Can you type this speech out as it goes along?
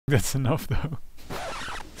That's enough though.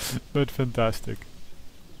 But fantastic.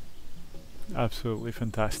 Absolutely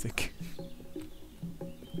fantastic.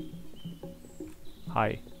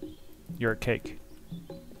 Hi. You're a cake.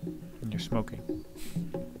 And you're smoking.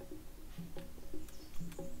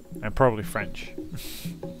 And probably French.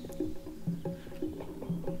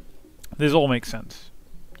 This all makes sense.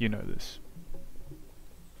 You know this.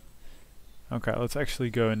 Okay, let's actually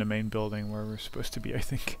go in the main building where we're supposed to be, I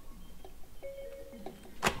think.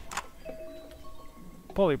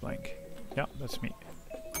 Polyblank. Yeah, that's me.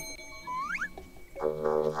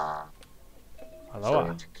 Aloha. Aloha.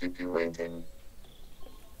 Sorry to keep you waiting.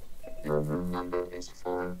 Your room number is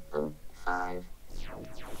 405.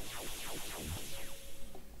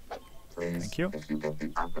 Please, Thank you. if you get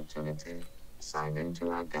the opportunity, sign into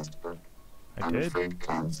our guest book. I I'm did. afraid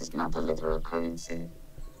cash is not a literal currency.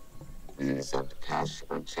 We accept cash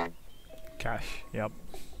or check. Cash. Yep.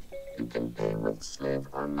 You can pay with slave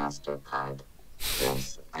or MasterCard.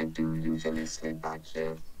 Yes, I do usually sleep back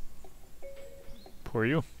here. Poor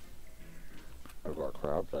you. I've got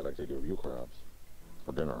crabs. I'd like to give you crabs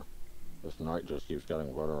for dinner. This night just keeps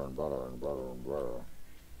getting better and better and better and better.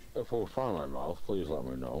 If it will find my mouth, please let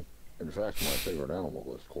me know. In fact, my favorite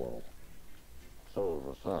animal is squirrel. So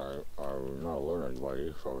as I say, I will not alert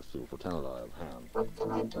anybody so as to pretend that I have hands. What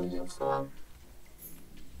can I do you for?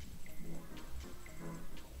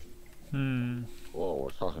 Well, we're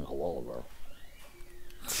talking koala bear.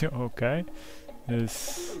 Okay.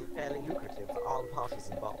 This. Fairly lucrative for all parties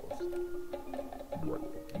involved.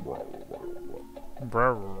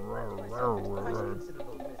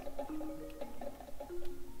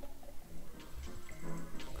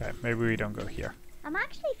 Okay, maybe we don't go here. I'm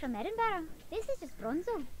actually from Edinburgh. This is just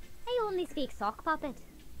Bronzo. I only speak sock puppet.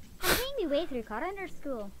 I'm paying my way through coroner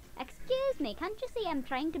school. Excuse me, can't you see I'm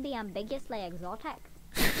trying to be ambiguously exotic?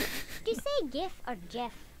 Do you say GIF or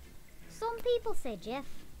Jeff? Some people say Jeff.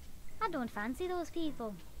 I don't fancy those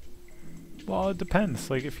people. Well, it depends.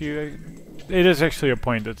 Like, if you... It is actually a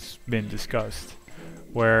point that's been discussed,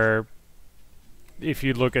 where if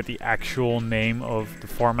you look at the actual name of the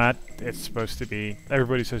format, it's supposed to be...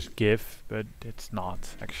 Everybody says GIF, but it's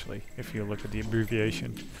not, actually, if you look at the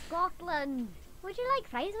abbreviation. Scotland! Would you like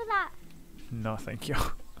fries with that? No, thank you.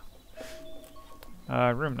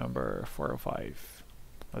 Room number 405.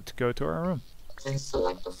 Let's go to our room. Please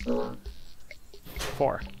select the floor.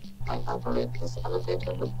 4. I operate this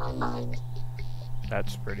elevator with my mind.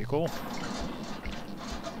 That's pretty cool.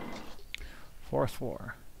 4th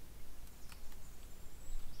floor.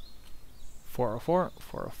 404,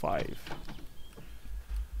 405.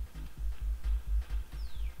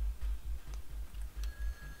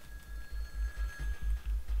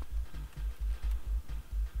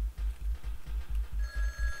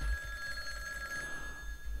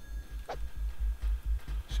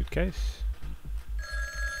 Suitcase.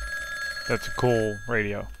 That's a cool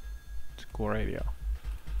radio. It's a cool radio.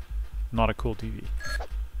 Not a cool TV.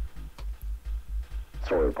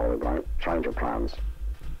 Sorry, Polyblank. Change your plans.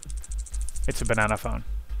 It's a banana phone.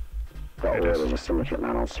 Got It word is. of a syndicate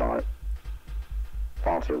man on site.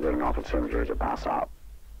 Party will bring an opportunity to pass up.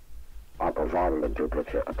 I provide him a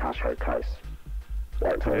duplicate attaché case.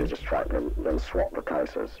 Wait till you distract him, then swap the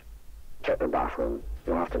cases. Check the bathroom.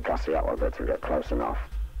 You'll have to gussy up a bit to get close enough.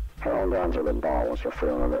 Head on down to the bar once you're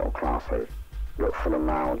feeling a little classy. Look for the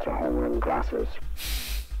mound to hang rim glasses.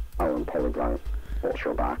 Oh, and Polyblank, watch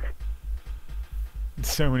your back.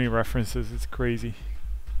 So many references, it's crazy.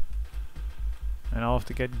 And I'll have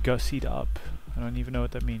to get gussied up. I don't even know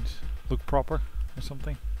what that means. Look proper or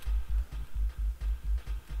something?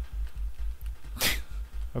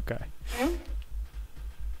 Okay. It's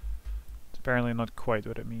apparently not quite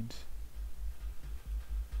what it means.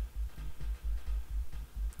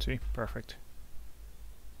 See? Perfect.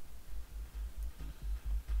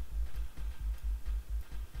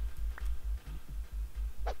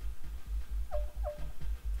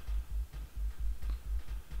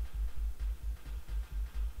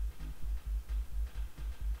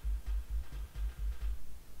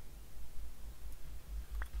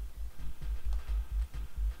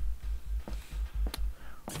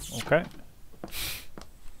 Okay.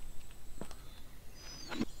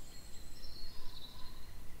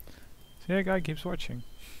 See, that guy keeps watching.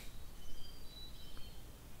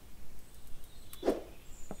 The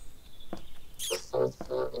 4th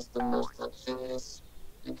floor is the most luxurious.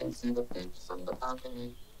 You can see the beach from the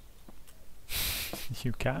balcony.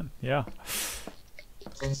 You can, yeah.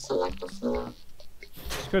 Please select the floor.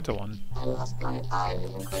 Let's go to one. I lost my eye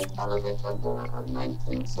in the great elevator war of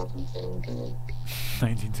 1917B.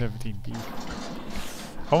 1917B.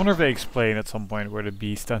 I wonder if they explain at some point where the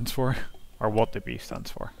B stands for. Or what the B stands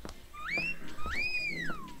for.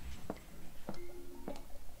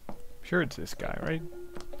 Sure it's this guy, right?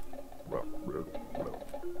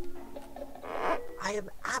 I am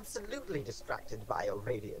absolutely distracted by your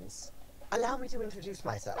radiance. Allow me to introduce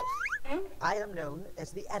myself. I am known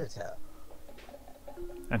as the editor.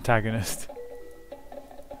 Antagonist.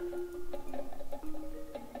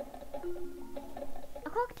 A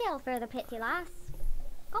cocktail for the pretty lass.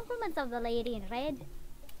 Compliments of the lady in red.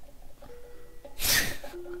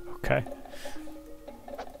 Okay.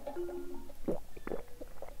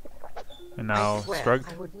 And now I swear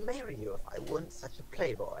Strug. I would marry you if I weren't such a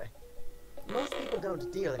playboy. Most people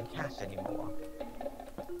don't deal in cash anymore.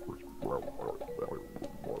 Oh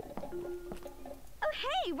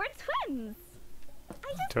hey, we're twins!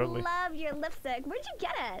 I just Totally. love your lipstick. Where'd you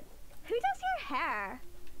get it? Who does your hair?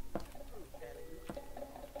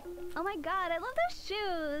 Oh my god, I love those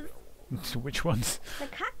shoes! Which ones? The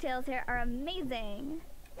cocktails here are amazing.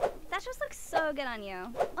 That just looks so good on you.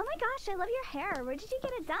 Oh my gosh, I love your hair. Where did you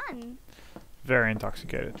get it done? Very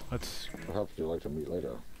intoxicated. Let's. Perhaps you'd like to meet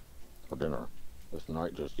later. For dinner. This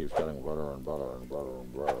night just keeps getting better and better and better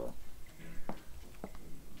and better.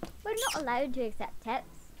 We're not allowed to accept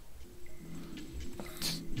tips.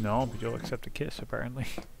 No, but you'll accept a kiss apparently.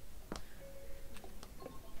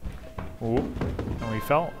 Oh, and we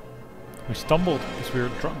fell. We stumbled because we were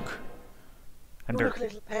drunk. And You they're. look a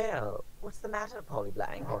little pale. What's the matter, Polly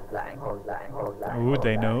Blank? Polly Blank, Polly Blank, Polly Blank. Ooh,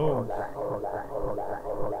 they know.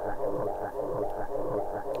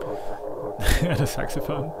 And a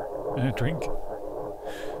saxophone and a drink.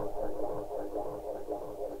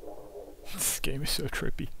 This game is so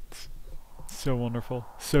trippy. It's so wonderful.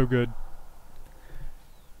 So good.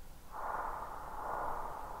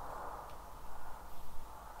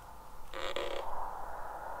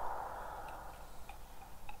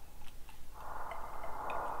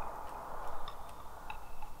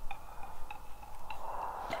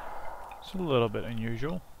 It's a little bit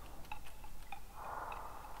unusual.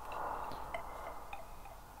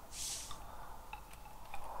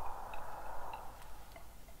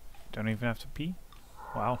 Don't even have to pee?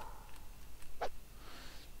 Wow.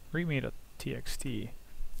 Read me the TXT.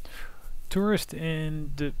 Tourist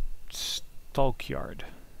in the Stockyard.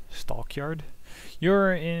 Stockyard?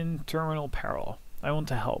 You're in terminal peril. I want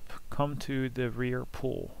to help. Come to the rear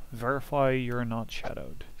pool. Verify you're not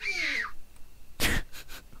shadowed.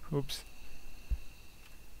 Oops.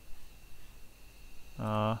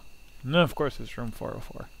 No, of course it's room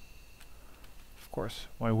 404. Of course.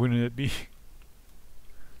 Why wouldn't it be?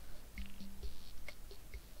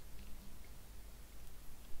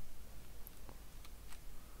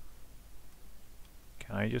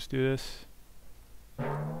 Can I just do this?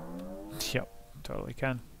 Yep, totally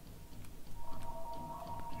can.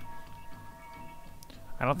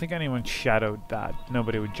 I don't think anyone shadowed that.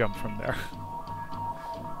 Nobody would jump from there.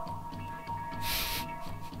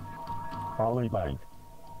 Polly Blank.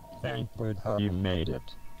 Thank God how you made it.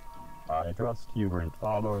 I trust you weren't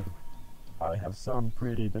followed. I have some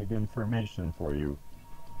pretty big information for you.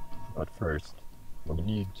 But first, we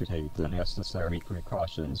need to take the necessary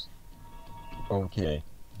precautions. Okay,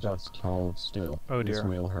 just hold still. Oh This dear.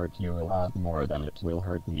 will hurt you a lot more than it will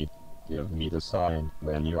hurt me. Give me the sign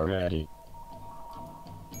when you're ready.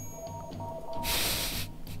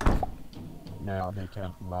 Now they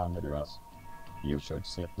can't monitor us. You should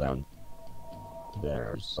sit down.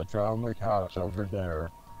 There's a trauma couch over there.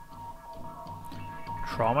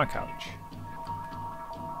 Trauma couch.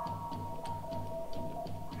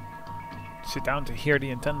 Sit down to hear the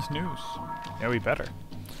intense news. Yeah, we better.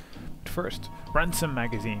 But first, Ransom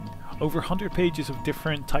magazine. Over 100 pages of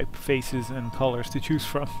different typefaces and colors to choose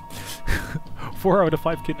from. 4 out of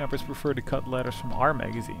 5 kidnappers prefer to cut letters from our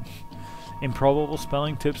magazine. Improbable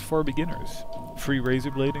spelling tips for beginners. Free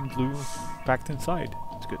razor blade and glue packed inside.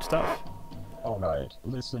 It's good stuff. Alright,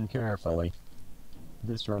 listen carefully.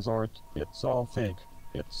 This resort, it's all fake.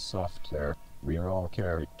 It's software. We're all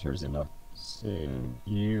characters in a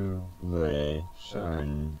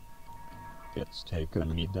simulation. It's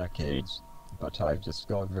taken me decades, but I've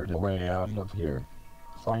discovered a way out of here.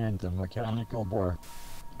 Find the mechanical boar.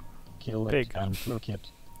 Kill it Pig. and cook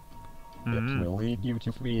it. It will lead you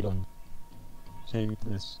to freedom. Take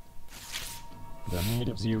this. The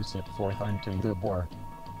natives use it for hunting the boar.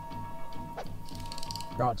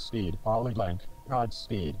 Godspeed, Polly Blank.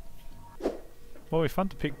 Godspeed. Well, we found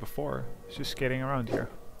the pig before. It's just skating around here.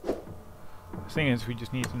 The thing is, we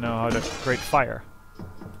just need to know how to create fire.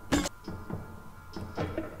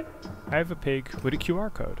 I have a pig with a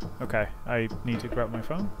QR code. Okay, I need to grab my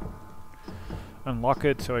phone. Unlock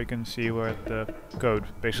it so I can see what the code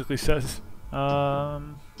basically says.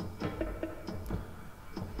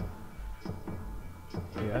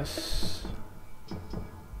 Yes.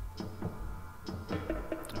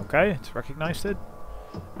 Okay, it's recognized it.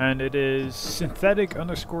 And it is synthetic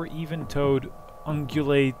 _ even-toed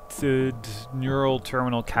ungulated neural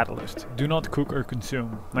terminal catalyst. Do not cook or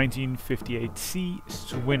consume. 1958C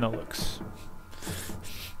Swinolux.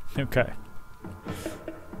 Okay.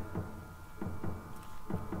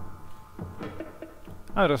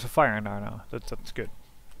 Oh, there's a fire in there now. That's good.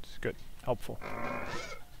 It's good. Helpful.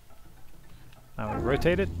 Now we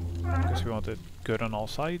rotate it, because we want it good on all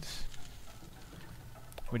sides.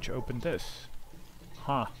 Which opened this.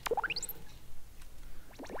 Huh.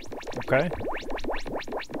 Okay.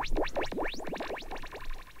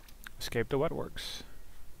 Escape the wetworks.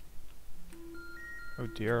 Oh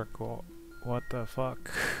dear, cool. What the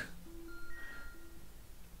fuck?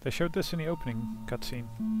 They showed this in the opening cutscene.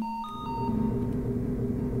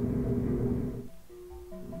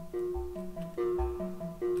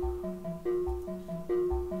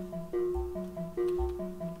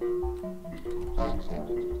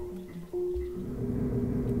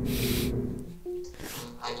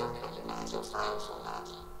 I don't recognize your file format.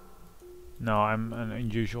 No, I'm an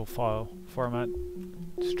unusual file format.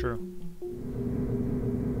 It's true.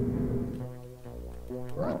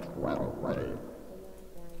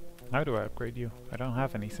 How do I upgrade you? I don't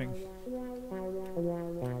have anything. You know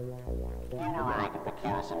where I can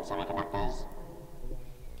procure some semiconductors?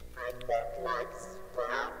 I think that's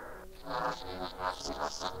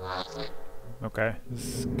Okay,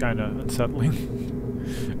 this is kinda unsettling.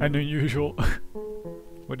 And unusual.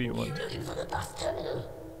 What do you want? looking for the bus terminal?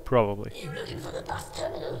 Probably. You looking for the bus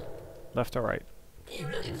terminal? Left or right? You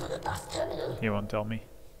looking for the bus terminal? You won't tell me.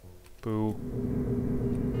 Boo.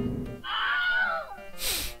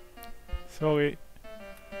 Sorry.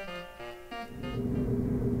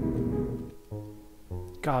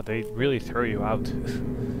 God, they really throw you out.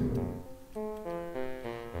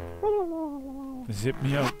 Zip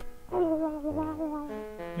me up.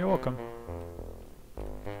 You're welcome.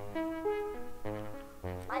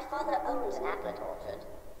 My father owns an apple orchard.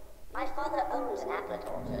 My father owns an apple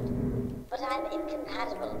orchard. But I'm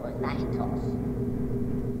incompatible with Macintosh.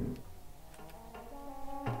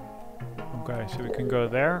 Okay, so we can go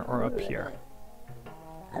there or up here.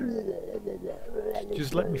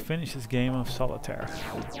 Just let me finish this game of solitaire.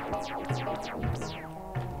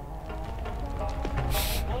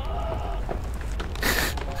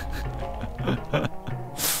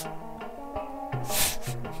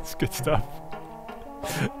 It's good stuff.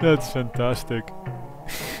 That's fantastic.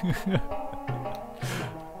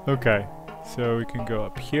 Okay, so we can go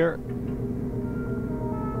up here.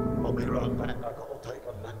 I'll be right back. I gotta take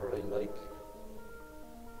a memory leak.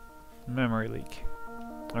 Memory leak.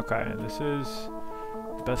 Okay, and this is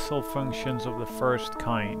Bessel functions of the first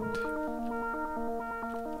kind.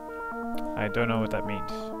 I don't know what that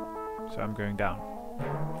means, so I'm going down.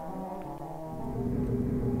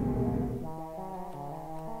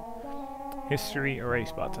 History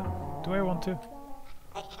erase button. Do I want to?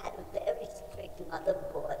 I had a very strict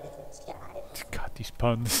motherboard as a child. God, these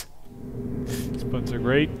puns. These puns are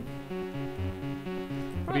great.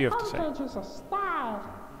 What do you have to say? My homepage is a style.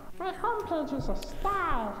 My homepage is a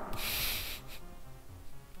style.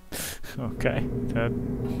 Okay, that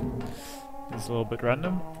is a little bit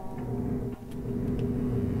random.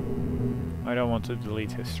 I don't want to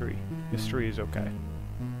delete history. History is okay.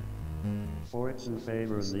 Fortune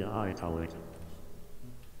favors the italic.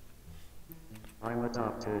 I'm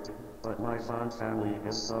adopted, but my fond family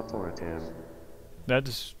is supportive.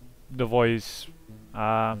 That's the voice.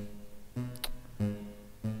 God,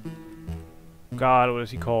 what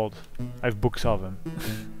is he called? I have books of him.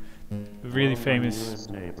 The really famous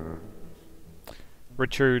neighbor.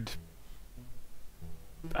 Richard.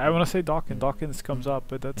 I want to say Dawkins comes up,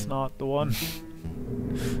 but that's not the one.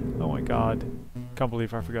 Oh my god. Can't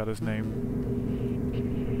believe I forgot his name.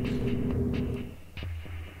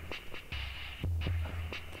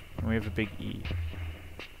 And we have a big E.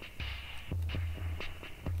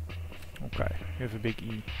 Okay, we have a big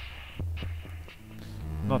E.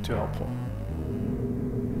 Not too helpful.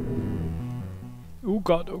 Oh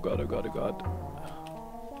god, oh god, oh god, oh god.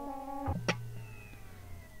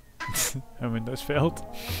 And Windows failed.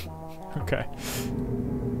 Okay.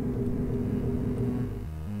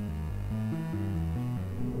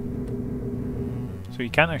 So you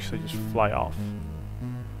can actually just fly off.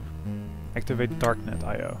 Activate Darknet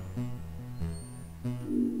IO.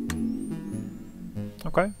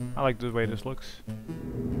 Okay, I like the way this looks.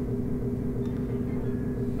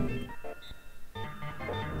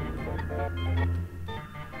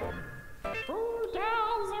 Who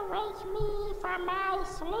dares awake me from my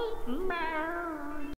sleep mode?